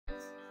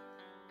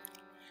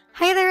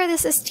there,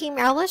 this is Team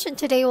Owwlish, and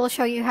today we'll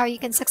show you how you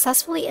can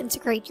successfully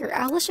integrate your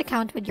Owwlish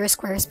account with your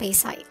SquareSpace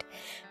site.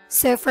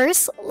 So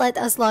first, let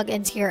us log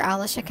into your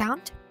Owwlish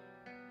account.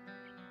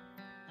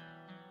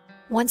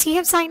 Once you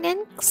have signed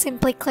in,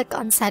 simply click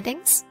on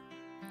Settings,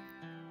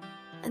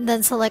 and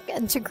then select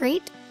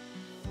Integrate.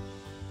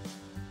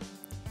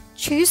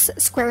 Choose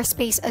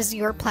SquareSpace as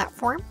your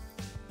platform,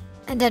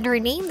 and then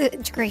rename the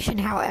integration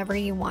however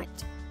you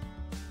want.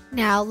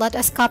 Now let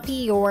us copy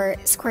your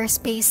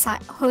SquareSpace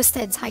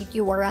hosted site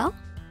URL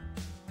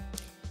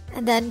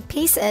and then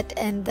paste it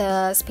in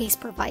the space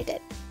provided.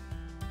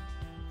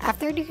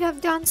 After you have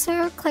done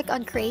so, click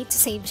on Create to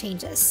save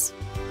changes.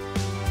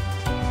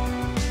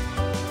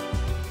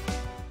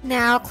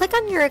 Now click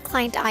on your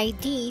client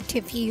ID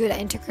to view the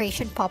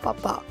integration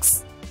pop-up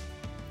box.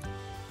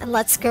 And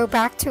let's go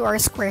back to our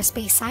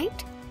SquareSpace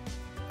site.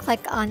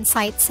 Click on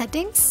Site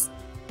Settings.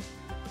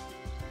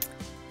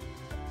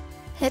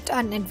 Hit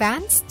on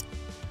Advanced.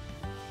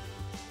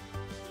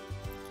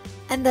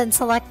 And then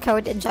select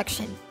Code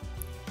Injection.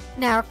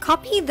 Now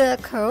copy the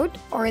code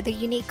or the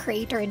unique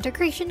creator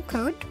integration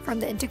code from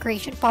the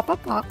integration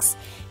pop-up box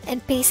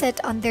and paste it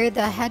under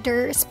the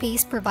header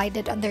space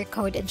provided under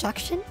Code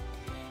Injection.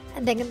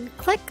 And then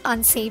click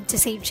on Save to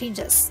save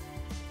changes.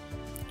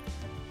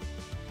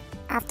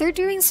 After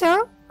doing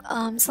so,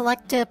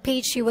 select the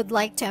page you would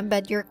like to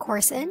embed your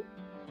course in.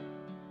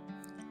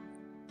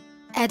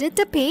 Edit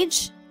the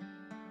page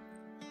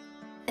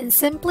and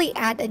simply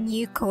add a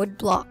new code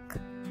block.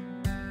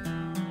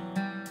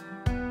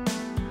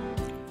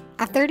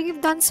 After you've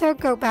done so,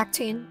 go back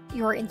to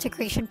your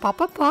integration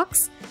pop-up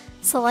box,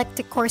 select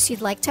the course you'd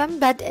like to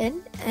embed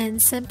in,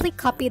 and simply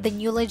copy the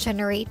newly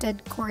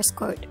generated course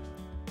code.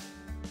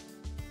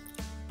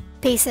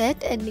 Paste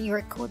it in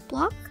your code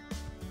block,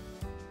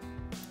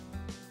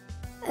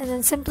 and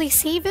then simply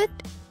save it,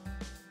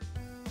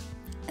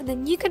 and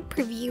then you can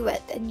preview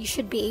it, and you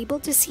should be able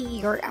to see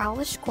your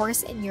Owwlish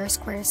course in your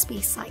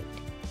SquareSpace site.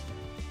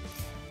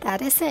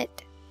 That is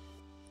it.